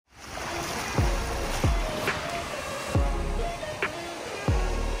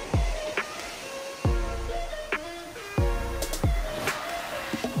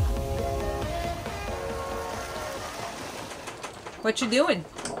What you doing?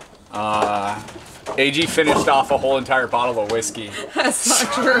 AG finished off a whole entire bottle of whiskey. That's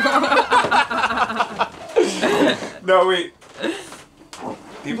not true. No, wait.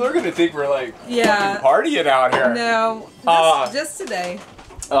 People are gonna think we're like Yeah. partying out here. No, just today.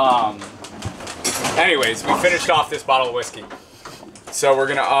 Anyways, we finished off this bottle of whiskey. So we're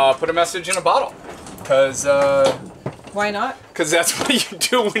gonna put a message in a bottle. Cause why not? Cause that's what you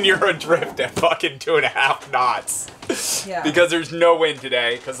do when you're adrift at fucking 2.5 knots. Yeah. Because there's no wind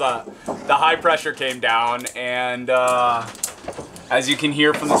today, because the high pressure came down, and as you can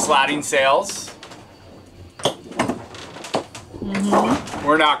hear from the slatting sails,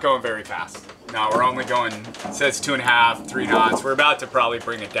 we're not going very fast. No, we're only going, it says 2.5, 3 knots. We're about to probably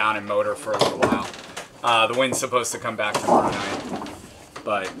bring it down in motor for a little while. The wind's supposed to come back tomorrow night.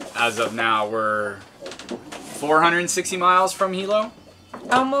 But as of now, we're 460 miles from Hilo.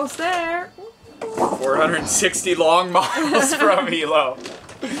 Almost there. 460 long miles from Hilo.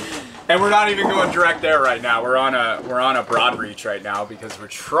 And we're not even going direct there right now. We're on a broad reach right now because we're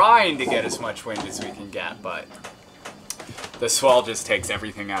trying to get as much wind as we can get, but the swell just takes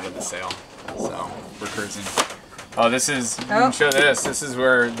everything out of the sail. So we're cruising. Oh, this is, you can show this. This is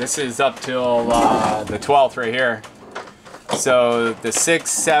where, this is up till the 12th right here. So the 6th,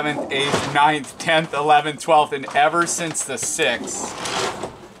 7th, 8th, 9th, 10th, 11th, 12th, and ever since the 6th,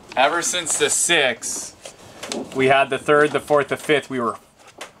 we had the 3rd, the 4th, the 5th, we were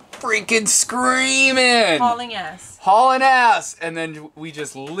freaking screaming. Hauling ass. Hauling ass. And then we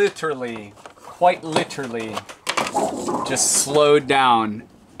just literally, quite literally, just slowed down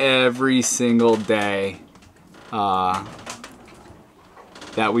every single day that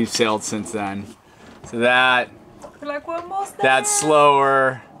we've sailed since then. So Like we're almost there. that's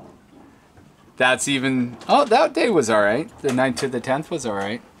slower. That's even, oh, that day was all right. The 9th to the 10th was all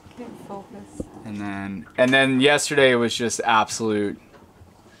right. Can't focus. And then yesterday was just absolute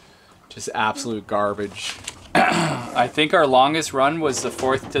garbage. I think our longest run was the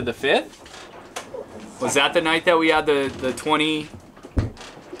 4th to the 5th. Was that the night that we had the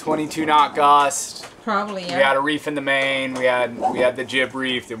 22 knot gust? Probably, yeah. We had a reef in the main. We had the jib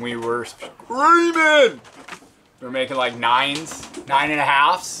reefed, and we were screaming. We were making like 9s,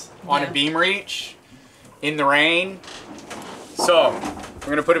 9.5s on a beam reach in the rain. So we're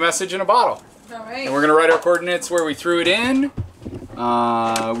gonna put a message in a bottle. All right. And we're gonna write our coordinates where we threw it in.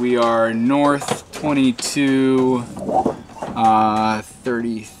 We are north 22,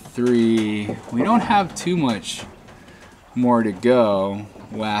 33. We don't have too much more to go.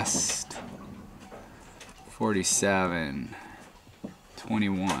 West 47,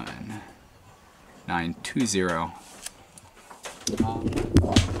 21, 920.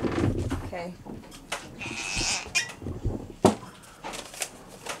 Okay.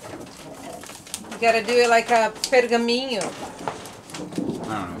 You gotta do it like a pergaminho. I don't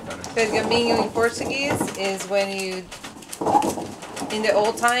know what that is. Pergaminho in Portuguese is when you, in the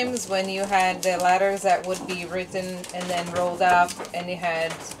old times, when you had the letters that would be written and then rolled up, and you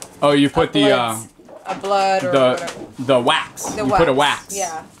had Oh, you put a blood or whatever. the wax. The You put a wax.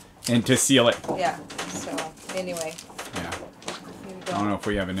 Yeah. And to seal it. Yeah. So anyway. Yeah. Here we I don't go. know if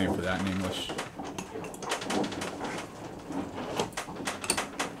we have a name for that in English.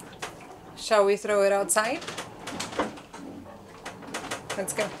 Shall we throw it outside?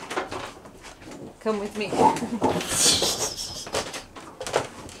 Let's go. Come with me.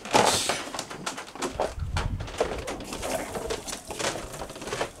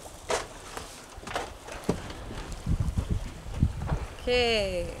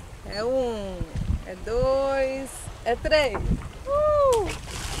 Ok, é 1, é 2, é 3.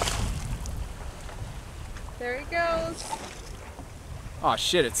 There he goes. Oh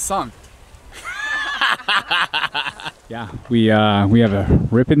shit, it's sunk. Yeah, we have a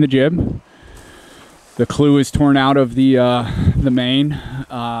rip in the jib. The clew is torn out of the main,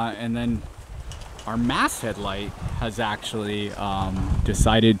 and then our masthead light has actually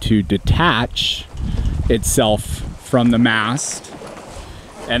decided to detach itself from the mast.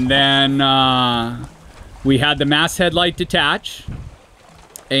 And then we had the masthead light detach,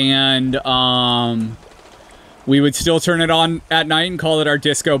 and we would still turn it on at night and call it our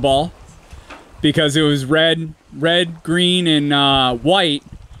disco ball, because it was red, green, and white,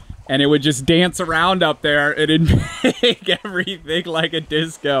 and it would just dance around up there. It'd make everything like a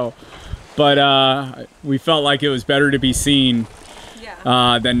disco. But we felt like it was better to be seen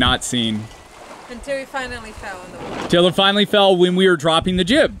than not seen. Until we finally fell in the water. Till it finally fell when we were dropping the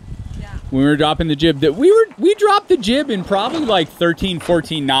jib. Yeah. When we were dropping the jib, we dropped the jib in probably like 13,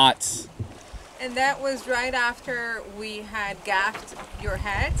 14 knots. And that was right after we had gaffed your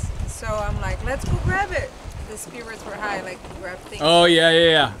head. So I'm like, let's go grab it. the spirits were high, like we were thinking. Oh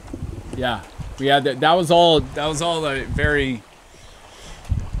yeah. We had that. That was all the very.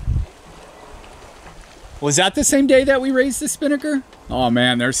 Was that the same day that we raised the spinnaker? Oh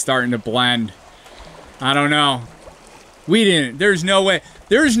man, they're starting to blend. I don't know. We didn't. There's no way.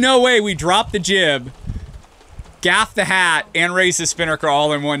 There's no way we dropped the jib, gaffed the hat, and raised the spinnaker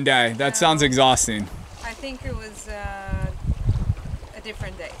all in one day. That sounds exhausting. I think it was a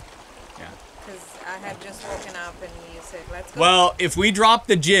different day. Yeah. Because I had just woken up and you said, let's go. Well, if we dropped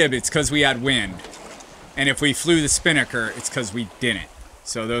the jib, it's because we had wind. And if we flew the spinnaker, it's because we didn't.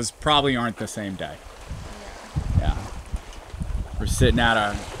 So those probably aren't the same day. Yeah. We're sitting at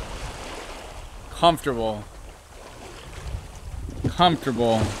a comfortable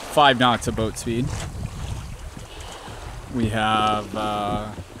 5 knots of boat speed. We have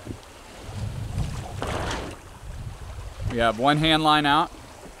one hand line out.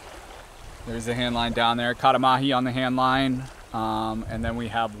 There's a hand line down there. Caught a mahi on the hand line. And then we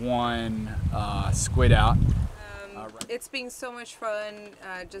have one squid out. It's been so much fun,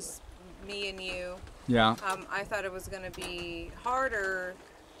 just me and you. Yeah. I thought it was going to be harder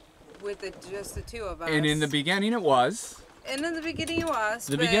with just the two of us. And in the beginning it was. And in the beginning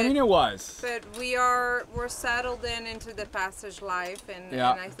it was. But we're settled into the passage life, and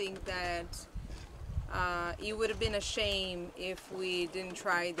I think that it would have been a shame if we didn't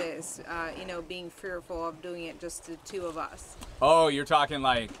try this, being fearful of doing it just the two of us. Oh, you're talking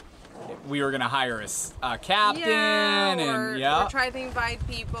like we were gonna hire a captain, or try to invite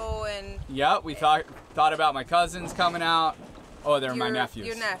people, and we thought about my cousins coming out. Oh, they're my nephews.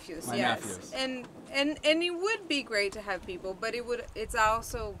 Your nephews, my yes. nephews. And it would be great to have people, but it's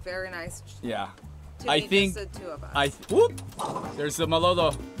also very nice. Yeah. To be just the two of us. Whoop! There's the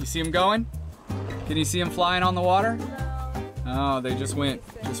Malolo. You see him going? Can you see him flying on the water? Oh, they just went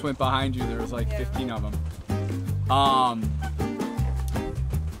behind you. There was like 15 of them.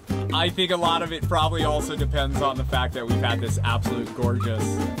 I think a lot of it probably also depends on the fact that we've had this absolute gorgeous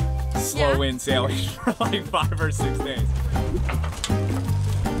slow wind sailing for like 5 or 6 days.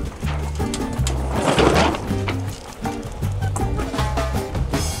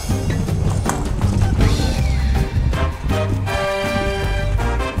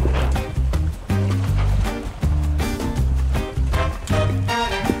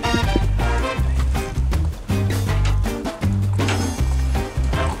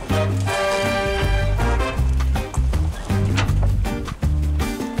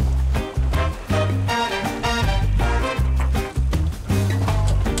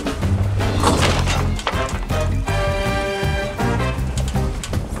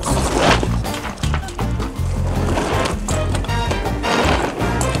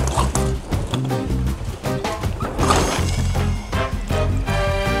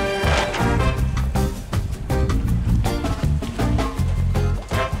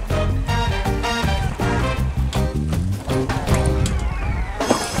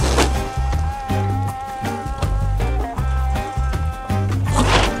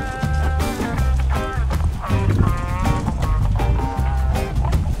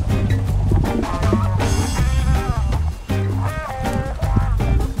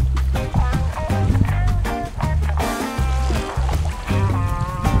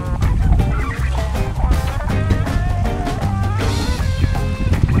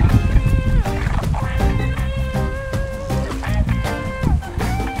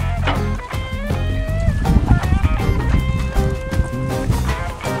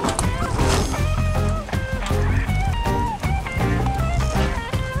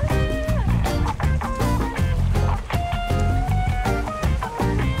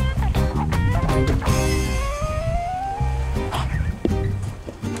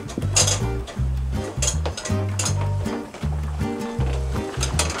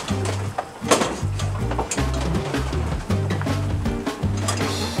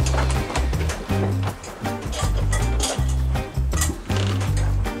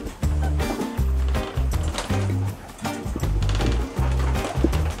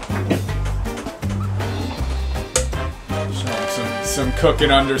 Some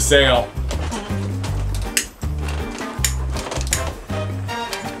cooking under sail.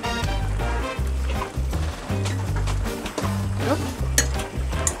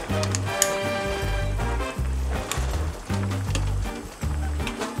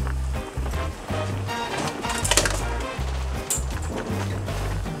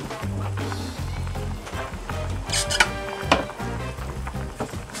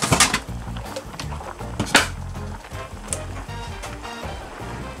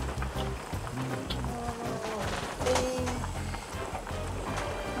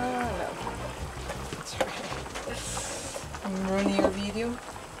 you?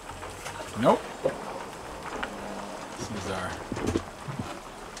 Nope. This is our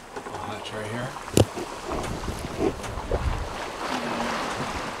hatch right here.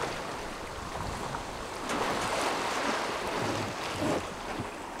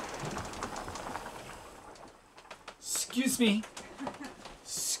 Excuse me.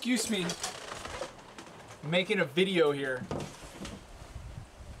 Excuse me. I'm making a video here.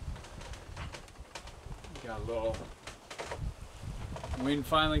 Got a little wind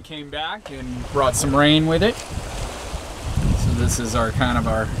finally came back and brought some rain with it. So this is our kind of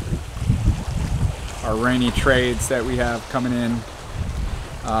our rainy trades that we have coming in.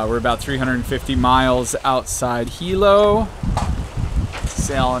 We're about 350 miles outside Hilo,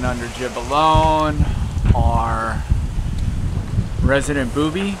 sailing under jib alone. Our resident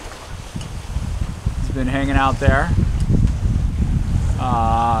booby has been hanging out there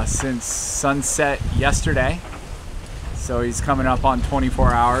since sunset yesterday. So he's coming up on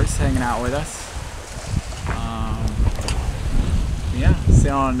 24 hours hanging out with us. Yeah,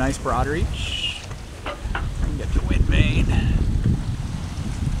 sailing on a nice broad reach. Get the wind vane.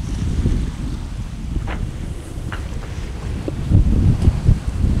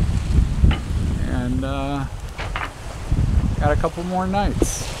 And got a couple more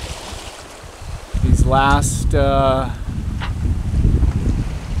nights. These last 5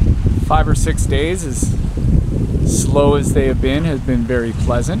 or 6 days, as slow as they have been, has been very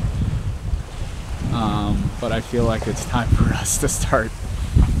pleasant. But I feel like it's time for us to start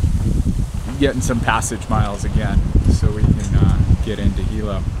getting some passage miles again so we can get into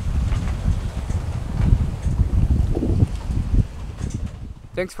Hilo.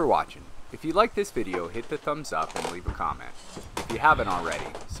 Thanks for watching. If you like this video, hit the thumbs up and leave a comment. If you haven't already,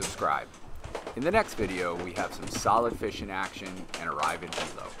 subscribe. In the next video, we have some solid fishing action and arrive in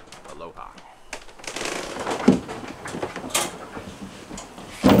Hilo. Aloha.